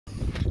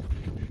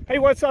Hey,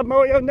 what's up,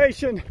 Moyo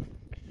Nation?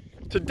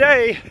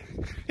 Today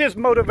is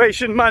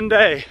Motivation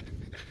Monday.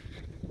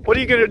 What are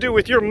you going to do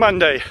with your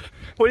Monday?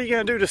 What are you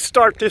going to do to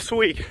start this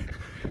week?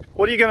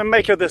 What are you going to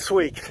make of this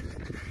week?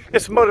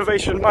 It's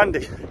Motivation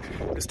Monday.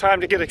 It's time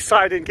to get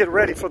excited and get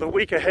ready for the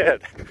week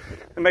ahead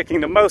and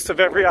making the most of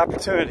every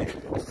opportunity.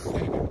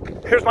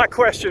 Here's my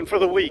question for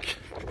the week.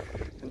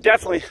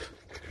 Definitely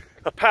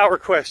a power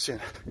question.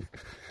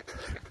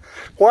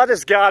 What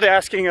is God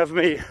asking of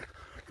me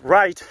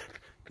right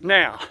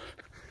now?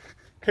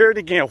 Hear it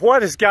again.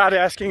 What is God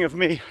asking of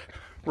me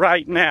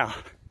right now?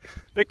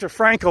 Viktor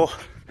Frankl,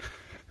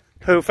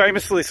 who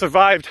famously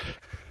survived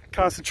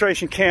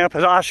concentration camp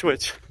at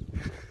Auschwitz,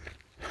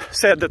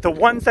 said that the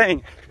one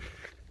thing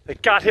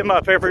that got him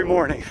up every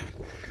morning,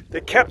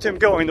 that kept him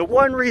going, the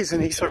one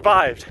reason he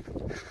survived,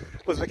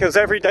 was because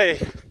every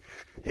day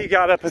he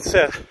got up and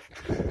said,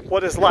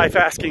 what is life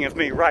asking of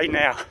me right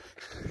now?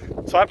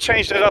 So I've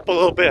changed it up a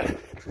little bit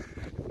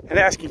and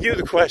asking you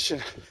the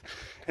question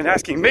and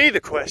asking me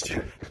the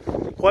question,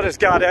 what is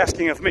God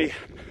asking of me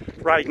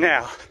right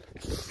now?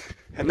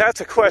 And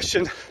that's a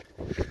question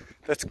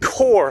that's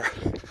core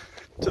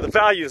to the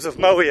values of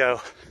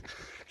Moyo.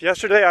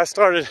 Yesterday I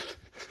started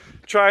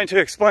trying to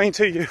explain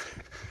to you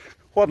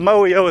what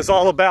Moyo is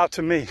all about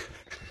to me.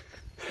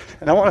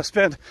 And I want to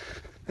spend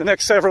the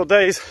next several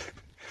days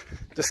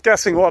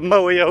discussing what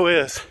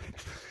Moyo is.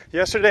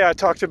 Yesterday I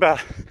talked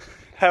about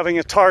having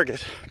a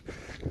target.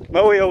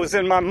 Moyo was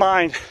in my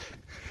mind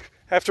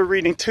after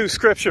reading two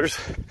scriptures,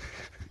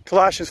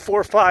 Colossians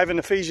 4:5 and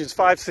Ephesians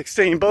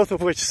 5:16, both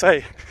of which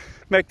say,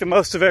 make the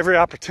most of every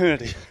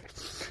opportunity.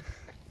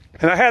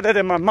 And I had that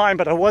in my mind,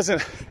 but I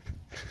wasn't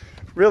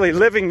really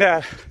living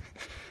that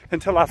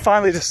until I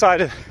finally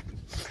decided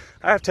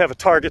I have to have a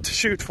target to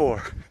shoot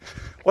for.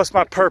 What's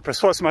my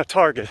purpose? What's my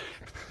target?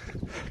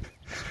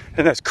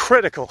 And that's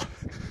critical.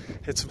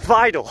 It's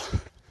vital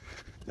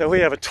that we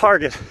have a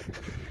target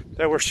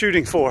that we're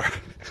shooting for,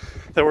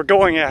 that we're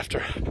going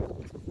after.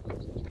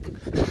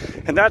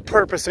 And that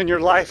purpose in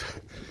your life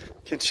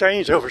can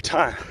change over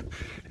time.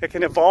 It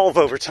can evolve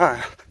over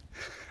time.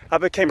 I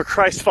became a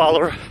Christ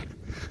follower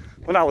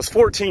when I was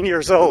 14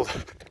 years old.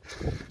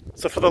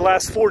 So for the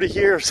last 40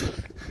 years,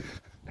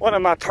 one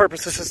of my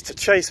purposes is to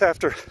chase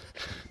after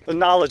the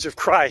knowledge of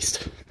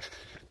Christ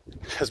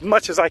as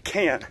much as I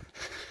can.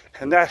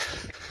 And that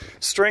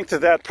strength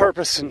of that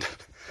purpose and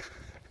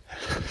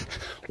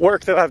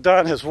work that I've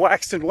done has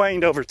waxed and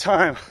waned over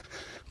time,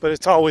 but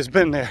it's always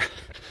been there.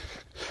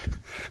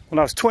 When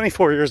I was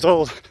 24 years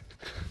old,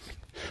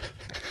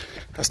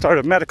 I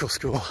started medical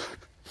school.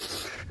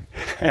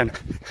 And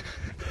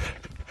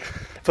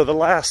for the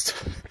last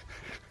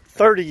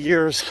 30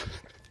 years,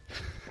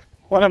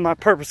 one of my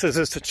purposes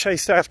is to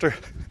chase after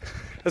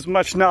as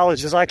much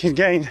knowledge as I can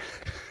gain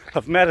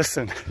of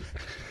medicine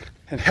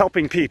and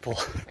helping people.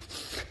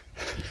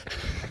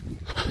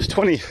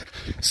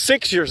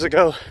 26 years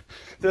ago,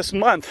 this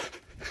month,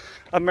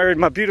 I married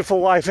my beautiful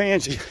wife,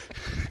 Angie,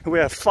 and we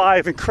have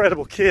 5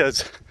 incredible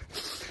kids.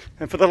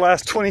 And for the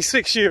last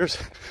 26 years,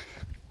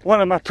 one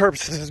of my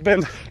purposes has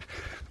been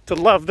to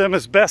love them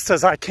as best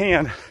as I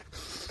can,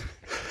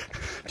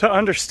 to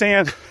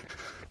understand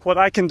what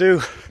I can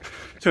do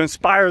to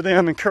inspire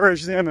them,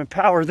 encourage them,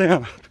 empower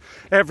them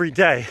every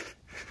day.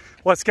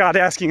 What's God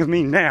asking of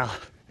me now?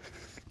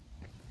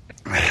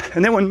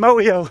 And then when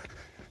Moyo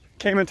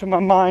came into my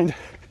mind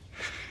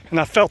and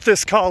I felt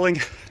this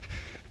calling,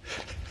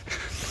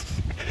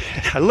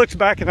 I looked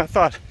back and I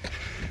thought,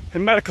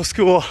 in medical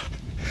school,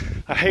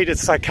 I hated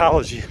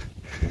psychology.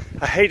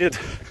 I hated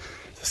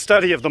the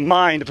study of the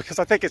mind because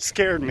I think it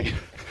scared me.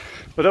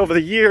 But over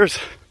the years,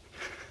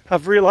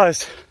 I've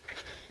realized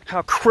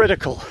how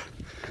critical,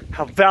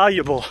 how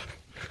valuable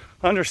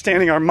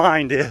understanding our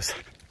mind is.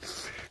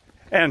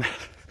 And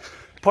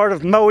part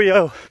of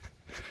Moyo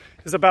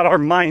is about our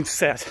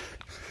mindset,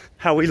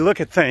 how we look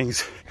at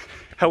things,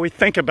 how we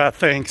think about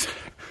things,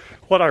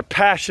 what our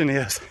passion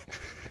is.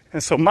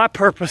 And so my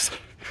purpose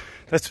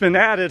that's been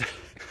added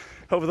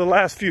over the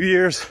last few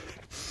years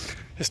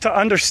is to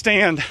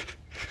understand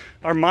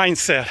our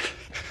mindset,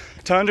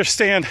 to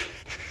understand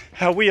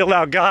how we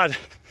allow God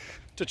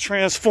to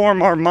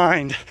transform our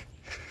mind.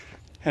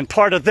 And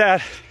part of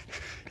that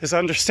is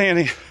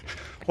understanding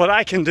what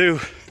I can do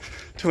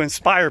to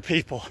inspire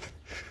people,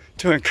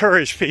 to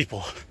encourage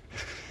people,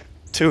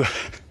 to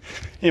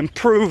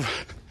improve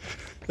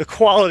the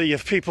quality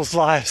of people's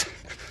lives.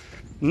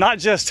 Not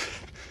just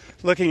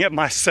looking at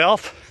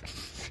myself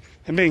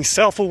and being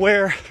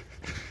self-aware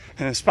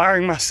and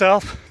inspiring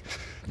myself,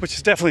 which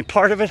is definitely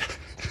part of it,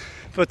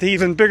 but the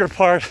even bigger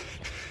part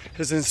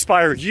is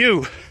inspire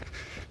you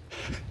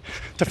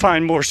to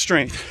find more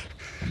strength,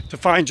 to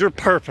find your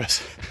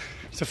purpose,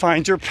 to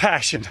find your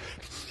passion.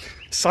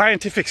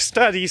 Scientific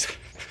studies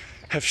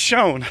have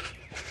shown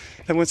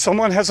that when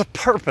someone has a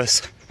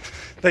purpose,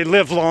 they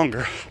live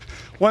longer.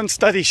 One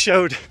study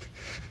showed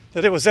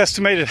that it was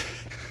estimated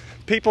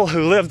people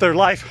who live their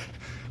life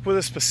with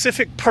a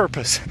specific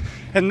purpose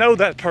and know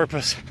that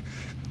purpose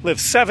live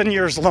 7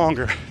 years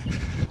longer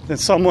than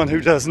someone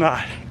who does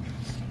not.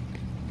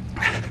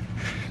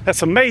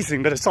 That's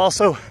amazing, but it's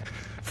also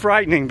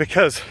frightening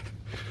because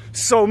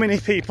so many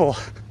people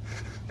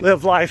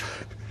live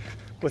life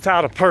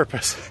without a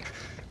purpose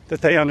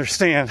that they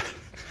understand.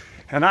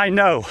 And I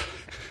know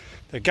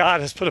that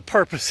God has put a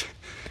purpose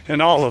in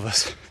all of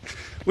us.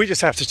 We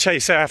just have to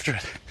chase after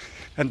it.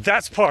 And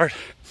that's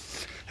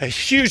a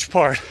huge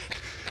part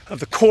of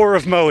the core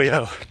of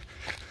Moyo,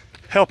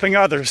 helping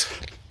others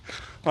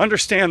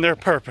understand their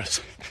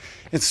purpose,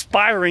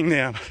 inspiring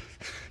them,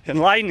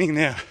 enlightening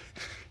them,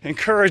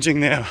 encouraging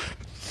them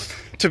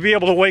to be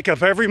able to wake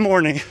up every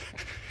morning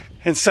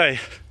and say,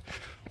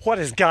 what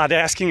is God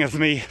asking of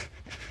me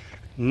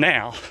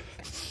now?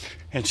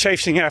 And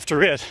chasing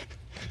after it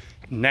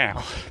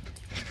now.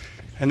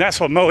 And that's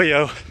what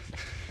Moyo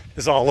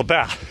is all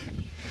about.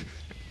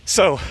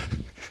 So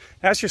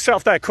ask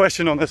yourself that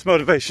question on this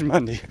Motivation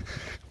Monday.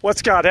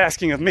 What's God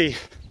asking of me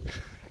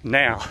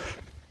now?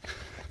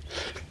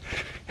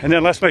 And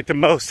then let's make the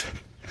most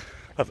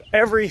of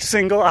every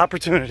single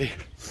opportunity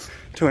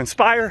to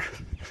inspire,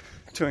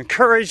 to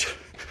encourage,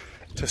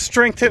 to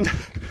strengthen,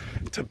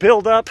 to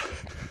build up,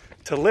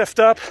 to lift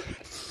up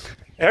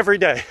every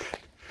day.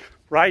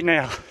 Right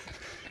now.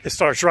 It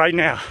starts right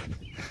now.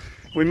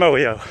 We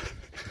Moyo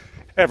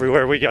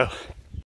everywhere we go.